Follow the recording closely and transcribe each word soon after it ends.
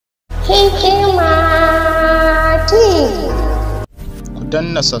hikimati. Ku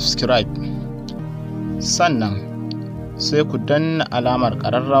danna subscribe, sannan sai ku danna alamar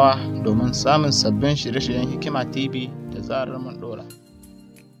ƙararrawa domin samun sabbin shirye-shiryen Hikima TV da zarar mun ɗora.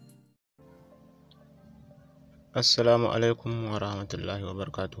 Assalamu alaikum wa rahmatullahi wa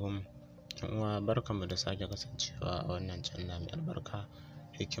barakatuhu. Uwa barkanmu da sake kasancewa a wannan channel mai albarka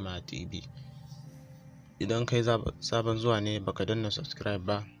Hikima TV. Idan kai sabon zuwa ne baka danna subscribe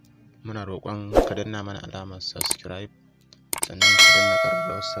ba, muna roƙon ka danna mana alamar subscribe, sannan ka danna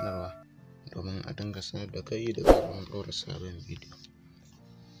ƙararrawar sanarwa domin a dinga sanar da kai da zarar mun ɗora sabon bidiyo.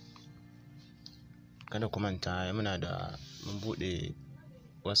 Kada ku manta mun buɗe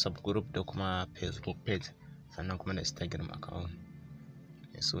WhatsApp group da kuma Facebook page, sannan kuma da Instagram account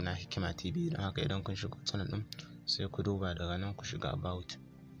mai suna Hikima TV. Don haka idan kun shiga channel ɗin sai ku duba daga nan ku shiga about.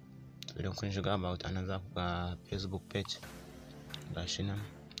 Idan kun shiga about anan za ku ga Facebook page gashi nan,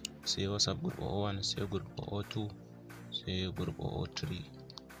 sai WhatsApp group 01, sai group 02, sai group 03,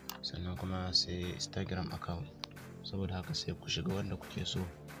 sannan kuma sai Instagram account. Saboda haka sai ku shiga wanda kuke so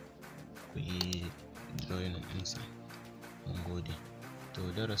ku yi join ɗinsa. Mun gode. To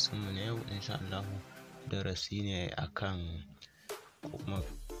darasinmu na yau insha Allah darasi ne akan kuma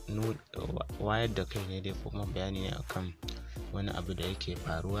wayar da kai ne dai, kuma bayani ne akan wani abu da yake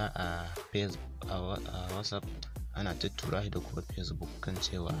faruwa a Facebook, a WhatsApp ana tuttura shi da kuma Facebook, kan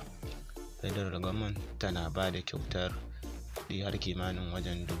cewa Federal Government tana ba da kyautar kuɗi har kimanin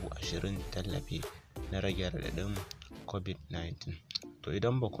wajen 20,000 tallafi na rage raɗaɗin COVID-19. To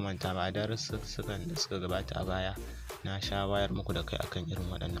idan ba ku manta ba, a darussukan da suka gabata a baya na sha wayar muku da kai akan irin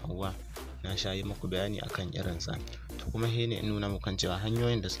waɗannan abubuwa, na sha yi muku bayani akan irinsa. To kuma he ne in nuna muku kan cewa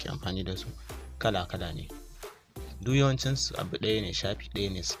hanyoyin da suke amfani da su kala-kala ne. Duk yawancinsu abu ɗaya ne, shafi ɗaya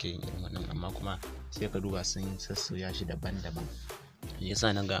ne suke yin irin wannan, amma kuma sai ka duba sun sassauya shi daban-daban.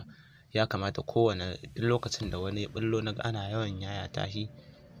 Yasa na ga ya kamata kowane duk lokacin da wani ɓullo na ga ana yawan yayata shi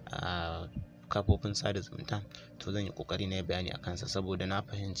a kafofin sada zumunta, to zan yi ƙoƙari na yi bayani a kansa, saboda na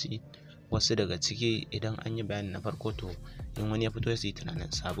fahimci wasu daga ciki idan an yi bayani na farko to in wani ya fito su yi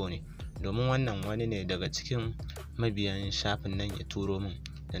tunanin sabo ne. Domin wannan wani ne daga cikin mabiyan shafin nan ya turo min,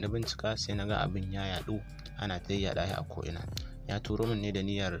 da na bincika sai na ga abin ya yaɗu, ana ta yaɗa shi a ko'ina. Ya turo min ne da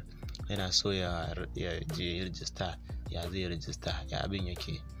niyyar yana so ya je rijista, ya zai rijista, ya abin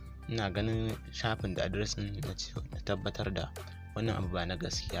yake. Ina ganin shafin da adireshin na tabbatar da wannan abu ba na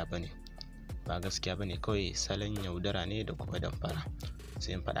gaskiya bane, ba gaskiya bane, kawai salon yaudara ne da kuma damfara.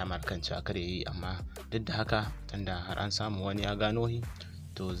 Sai in faɗa maka kan cewa kar yayi, amma duk da haka tunda har an samu wani ya gano shi,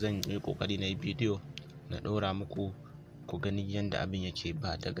 to zan yi ƙoƙari na yi bidiyo na ɗora muku ku gani yanda abin yake,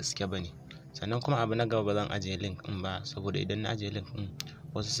 ba da gaske bane. Sannan kuma abu na gaba, ba zan ajiye link ɗin ba, saboda idan na ajiye link ɗin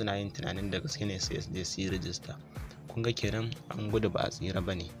wasu suna yin tunanin da gaske ne sai su je su yi rijista. Kun ga kenan an gudu ba a tsira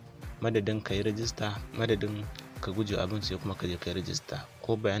bane. Madadin ka yi rijista, madadin ka guje abin, sai kuma ka je ka yi rijista.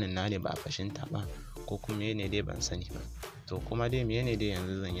 Ko bayanin na ne ba a fahimta ba, ko kuma mene dai ban sani ba. To kuma dai mene dai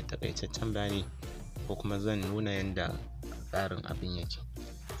yanzu zan yi takaitaccen bayani, ko kuma zan nuna yanda tsarin abin yake.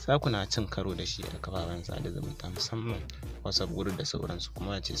 Sakuna cin karo da shi a kafafen sada zumunta, musamman WhatsApp group da sauransu,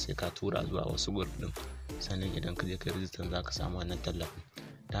 kuma ce sai ka tura zuwa wasu group din, sannan idan ka je ka yi rijistar za ka samu wannan tallafin.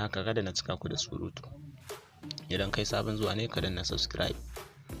 Don haka kada na cika ku da surutu. Idan kai sabon zuwa ne ka danna subscribe,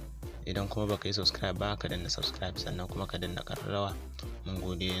 idan kuma baka yi subscribe ba ka danna subscribe, sannan kuma ka danna ƙararrawa. Mun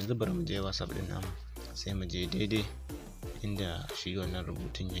gode. Yanzu bari mu je WhatsApp din namu, sai mu je daidai inda shi wannan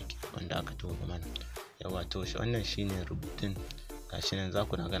rubutun yake wanda aka turo mana. Yawa, to shi wannan shine rubutun, gashi nan za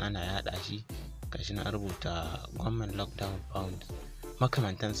ku na gana ana yaɗa shi. Gashi nan an rubuta Government lockdown found,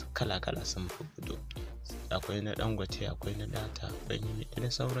 makamantansu kala-kala sun fito. Akwai na Dangote, akwai na Datar, akwai na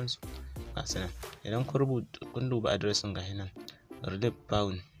sauransu gasu nan. Idan kun duba adireshin gashi nan, relief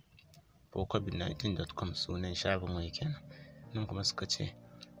found for covid19.com sunan shafin wai kenan. Nan kuma suka ce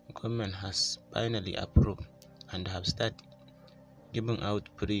Government has finally approved and have started giving out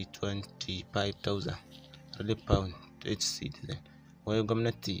free 25,000 relief funds to each citizen. Wai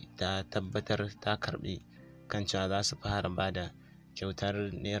gwamnati ta tabbatar ta karbi kan cewa za su fara bada kyautar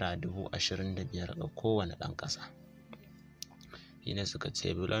Naira 25,000 ga kowane ɗan ƙasa. Shine suka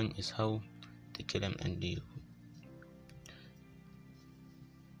ce belong is how to claim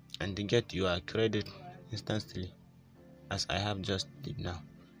and get your credit instantly as I have just did now.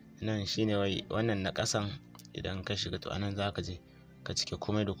 Nan shine wai wannan na ƙasan, idan ka shiga to anan za ka je ka cike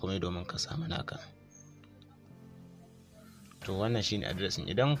komai da komai domin ka samu naka. To wannan shine adireshin.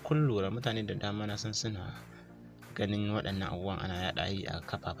 Idan kun lura, mutane da dama na san suna ganin waɗannan abubuwan ana yaɗa yi a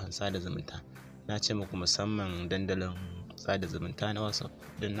kafafen sada zumunta. Na ce muku musamman dandalin sada zumunta na WhatsApp,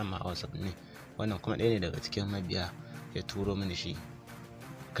 din nan ma WhatsApp ne. Wannan kuma ɗaya ne daga cikin mabiya ya turo mini shi.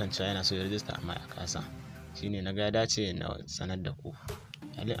 kan cewa yana so ya rijista amma ya kasa. Shine na ga ya dace na sanar da ku.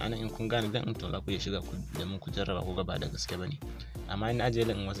 Anan in kun gane dan to za ku iya shiga da mun ku jarraba ku ga ba da gaske bane. Amma in ajiye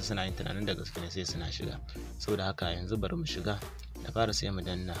in wasu suna yin tunanin da gaske ne sai suna shiga. Saboda haka yanzu bari mu shiga da fara sai mu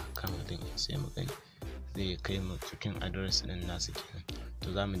danna kan mutum sai mu gani zai kai mu cikin address din nasu kenan.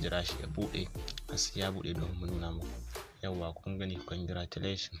 To za mu jira shi ya buɗe, ya buɗe domin mu nuna muku. Yawwa kun gani,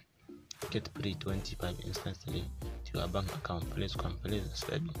 congratulations, get free 25 instantly to your bank account, please complete the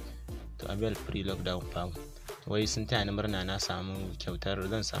study to avail free lockdown pound. Wai sun taya ni murna na samu kyautar,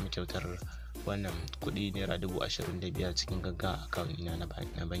 zan samu kyautar wannan kuɗi Naira 25,000 cikin gaggawa account ina na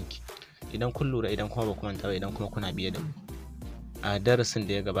banki. Idan kun lura, idan kuma ba ku manta ba, idan kuma kuna biye da mu a darasin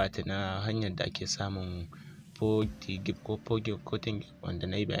da ya gabata na hanyar da ake samun 40 gig ko 4 gig ko 10 gig wanda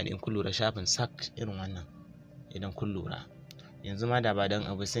na yi bayani, in kun lura shafin sak irin wannan, idan kun lura yanzu ma da ba dan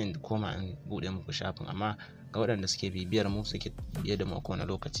abu sai in koma in buɗe muku shafin, amma ga waɗanda suke bibiyar mu suke biye da mu a kowane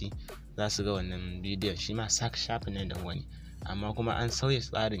lokaci za su ga wannan bidiyon shi ma sak shafin ne da wani, amma kuma an sauya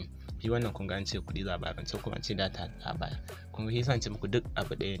tsarin. Shi wannan kun ga an ce kuɗi za a bayar, sai kuma an ce data a bayar. Kun ga shi ce muku duk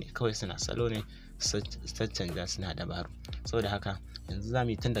abu ɗaya ne, kawai suna salo ne su cancanja, suna dabaru. Saboda haka yanzu za mu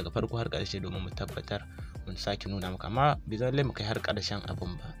yi tun daga farko har ƙarshe domin mu tabbatar mun sake nuna muku, amma bai zan lai mu kai har ƙarshen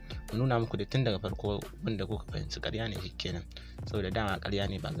abun ba, mu nuna muku da tun daga farko wanda kuka fahimci ƙarya ne shikenan. Saboda dama ƙarya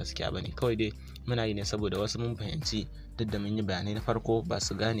ne ba gaskiya bane, kawai dai muna yi ne saboda wasu mun fahimci duk da mun yi bayanai na farko ba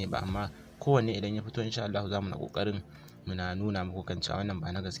su gane ba, amma kowanne idan ya fito insha Allah za mu na ƙoƙarin muna nuna muku kan cewa wannan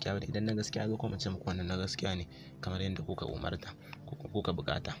ba na gaskiya bane. Idan na gaskiya zo kuma ce muku wannan na gaskiya ne kamar yadda kuka umarta kuka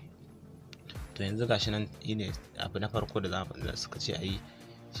bukata. To yanzu gashi nan shine abu na farko da suka ce a yi,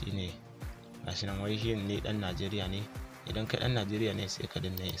 shine gashi nan, wai shi ne dan Najeriya ne. Idan kai dan Najeriya ne sai ka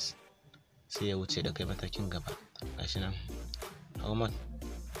danna yes, sai ya wuce da kai matakin gaba. Gashi nan, how much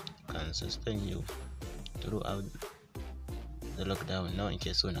can sustain you throughout the lockdown, nawa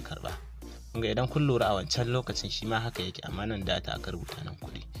ke so na karba. Kun ga idan kun lura a wancan lokacin shi ma haka yake, amma nan data aka rubuta, nan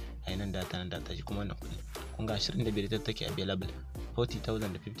kuɗi, ai nan data shi kuma wannan kuɗi. Kun ga 25 ta take available,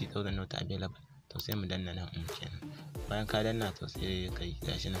 40,000 da 50,000 not available. To sai mu danna nan kenan. Bayan ka danna to sai kai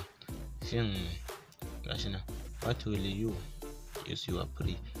gashi nan, shin gashi nan, what will you use your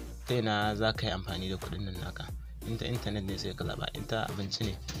free, ta ina za ka yi amfani da kuɗin nan naka. In ta internet ne sai ka zaɓa, in ta abinci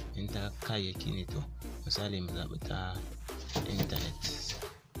ne, in ta kayayyaki ne, to misali mu zaɓi ta internet.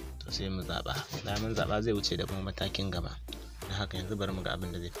 To sai mu zaɓa, bayan mun zaɓa zai wuce da kuma matakin gaba. Da haka yanzu bari mu ga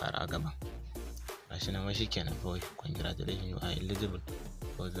abin da zai fara a gaba. Gashi nan, wai shikenan, boy, congratulations, you are eligible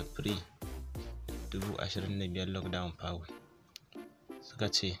for the free 25,000 lockdown power. Suka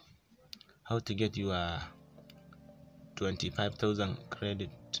ce how to get your 25,000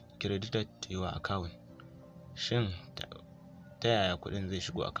 credited to your account. Shin ta yaya kuɗin zai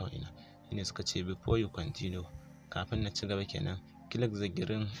shigo account ina? Shine suka ce before you continue, kafin na ci gaba kenan, click the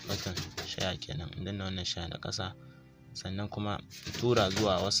green button share kenan, idan na wannan share na ƙasa, sannan kuma tura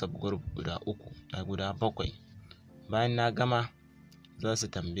zuwa WhatsApp group guda 7. Bayan na gama za su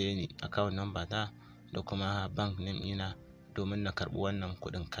tambaye ni account number ta da kuma bank name ina domin na karɓi wannan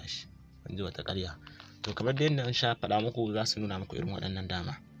kuɗin cash. Kun ji wata ƙarya. To kamar da yadda an sha faɗa muku, za su nuna muku irin waɗannan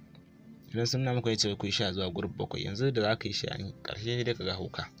dama. Idan sun nuna muku ya ce ku yi share zuwa group 7, yanzu da za ka yi share ƙarshe dai ka ga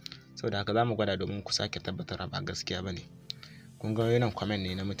hauka. Saboda haka za mu gwada domin ku sake tabbatar ba gaskiya bane. Kun ga wannan comment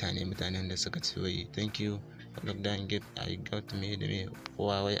ne na mutanen da suka ce wai thank you lockdown gift I got me da me,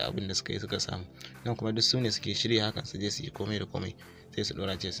 kowa wai abin da suka yi suka samu. Nan kuma duk su ne suke shirya hakan su je su yi komai da komai sai su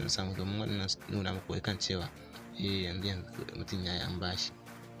ɗora ce sun samu, domin waɗannan nuna muku wai kan cewa yanzu mutum ya yi an bashi.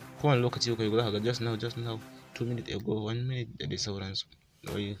 Kowane lokaci kuka yi za ka ga just now 2 minutes ago 1 minute da dai sauransu,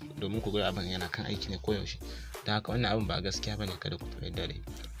 domin ku ga abin yana kan aiki ne koyaushe. Da haka wannan abin ba gaskiya bane, kada ku taɓa yadda dai.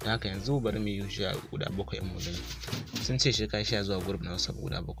 Da haka yanzu bari mu yi share guda 7 in mu gani. Sun ce shi ka share zuwa group na WhatsApp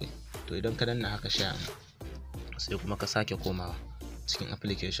guda 7. To idan ka danna haka share, sai kuma ka sake komawa cikin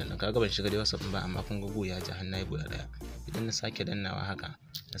application ɗin. Kaga ban shiga da WhatsApp ba, amma kun ga go ya ji hannaye guda ɗaya. Idan na sake dannawa haka,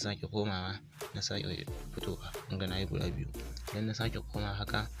 na sake komawa, na sake fitowa, kun ga nayi guda 2. Idan na sake komawa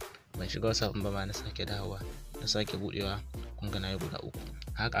haka, ban shiga WhatsApp ba ma, na sake dawowa, na sake buɗewa, kun ga nayi guda 3.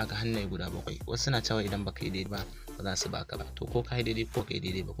 Haka aka hannaye guda 7. Wasu suna cewa idan baka yi daidai ba ba za su baka ba. To ko ka yi daidai ko ka yi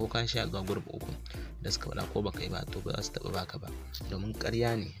daidai ba, ko ka share zuwa group 3 da suka faɗa, ko baka yi ba, to ba za su taɓa baka ba, domin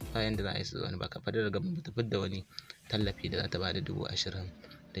ƙarya ne. Bayan da za a yi su wani baka fadar daga ba ta fidda wani tallafi da za ta bada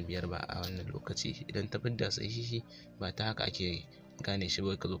 25,000 ba a wannan lokaci. Idan ta fidda sahihi ba ta haka ake gane shi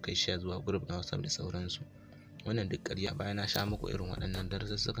ba, ka zo kai share zuwa group na WhatsApp da sauransu. Wannan duk ƙarya. Bayan na sha muku irin waɗannan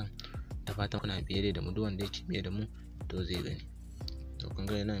darussukan, da fatan kuna biye da mu, duk wanda yake biye da mu to zai gani. To kun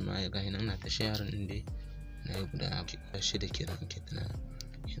ga nan ma ya ga nan na ta share din dai, na yi guda 6 kenan ke tunanin.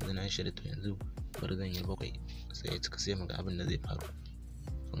 Yanzu na 6, to yanzu bari zan yi 7 sai ya cika, sai mu ga abin da zai faru.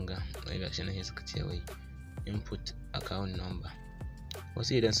 kun ga wai gashi nan sai suka ce wai input account number.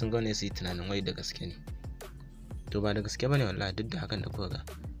 Wasu idan sun ga ne su yi tunanin wai da gaske ne, to ba da gaske bane wallahi. Duk da hakan da kuka ga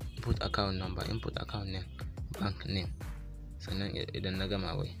input account number, input account name, bank name, sannan idan na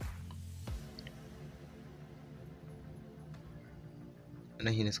gama wai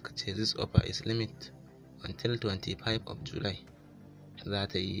nan shi ne suka ce this offer is limit until 25 of July, za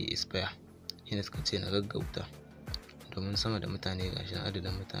ta yi expire. Shi ne suka ce na gaggauta domin sama da mutane gashi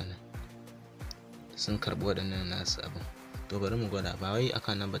adadin mutanen sun karɓi waɗannan nasu abin. To bari mu gwada, ba wai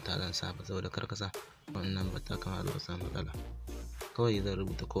akan nan bata zan sa ba saboda kar ka sa wannan bata kama zuwa samu matsala. Kawai zan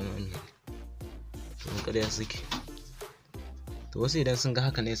rubuta komai ne domin kada ya suke. To wasu idan sun ga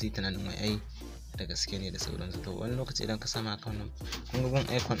haka ne su yi tunanin wai ai da gaske ne da sauransu. To wani lokaci idan ka sama account nan kun ga gun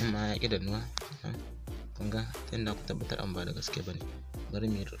icon ɗin ma ya ƙi dannuwa, kun ga ta yanda ku tabbatar an ba da gaske bane. Bari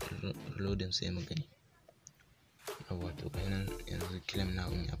mu yi reloading sai mu gani. Yawwa to kai nan yanzu claim na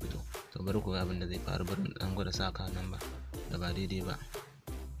ya fito. To bari ku ga abin da zai faru. Bari mu ɗan gwada sa account number da ba daidai ba.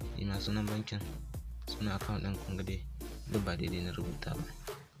 Shi ma sunan bankin, sunan account ɗin kun ga dai duk ba daidai na rubuta ba.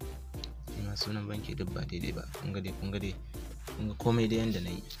 Shi ma sunan banki duk ba daidai ba. Kun ga dai komai dai yanda na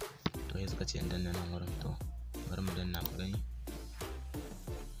yi. To sai suka ce in danna nan wurin. To bari mu danna ku gani.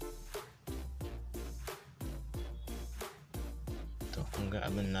 To kun ga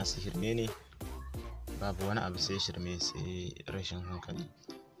abin nasu shirme ne, babu wani abu sai shirme sai rashin hankali.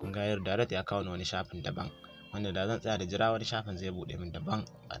 Kun ga Yadda Datar ya kawo wani shafin daban, wanda da zan tsaya da jira wani shafin zai buɗe min daban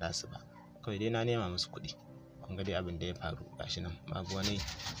ba da su ba. Kawai dai na nema musu kuɗi. Kun ga dai abin da ya faru gashi nan, babu wani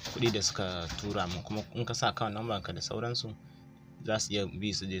kuɗi da suka tura min. Kuma in ka sa account number ka da sauransu za su iya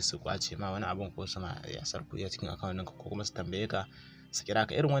bi su je su kwace ma wani abun ko sama ya sarku ya cikin account ɗinka, ko kuma su tambaye ka su kira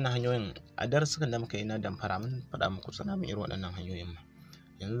ka. Irin wannan hanyoyin a darasukan da muka yi na damfara mun faɗa muku sana mun irin waɗannan hanyoyin ma.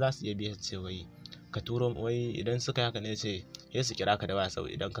 Yanzu za su iya biya su ce wai ka turo, wai idan suka yi haka ne ce sai su kira ka da waya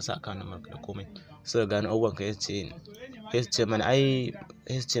saboda idan ka sa account number ka da komai suka gano abubuwan ka sai su ce mana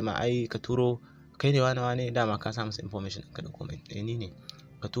ai ka turo, kai ne wane dama ka sa musu information ka da komai. Ni ne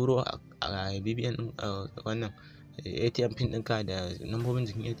ka turo a BBN wannan ATM pin ɗinka da lambobin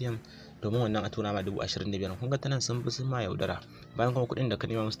jikin ATM domin wannan a tura ma 25,000. Kun ga ta nan sun ma yaudara, bayan kuma kuɗin da ka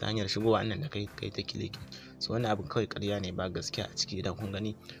nema musu ta hanyar shigowa nan da kai ta kiliki. So wannan abin kawai ƙarya ne, ba gaskiya a ciki. Idan kun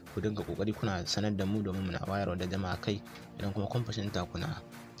gani ku dinga ƙoƙari kuna sanar da mu domin muna wayarwa da jama'a kai. Idan kuma kun fahimta kuna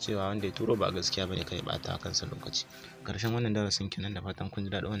cewa wanda ya turo ba gaskiya bane, kai ɓata kansa lokaci. Karshen wannan darasin kenan, da fatan kun ji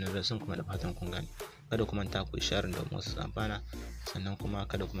daɗin wannan darasin kuma da fatan kun gane. Kada ku manta ku share da wasu su amfana, sannan kuma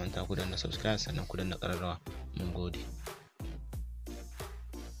kada ku manta ku danna subscribe, sannan ku danna ƙararrawa. Mun gode.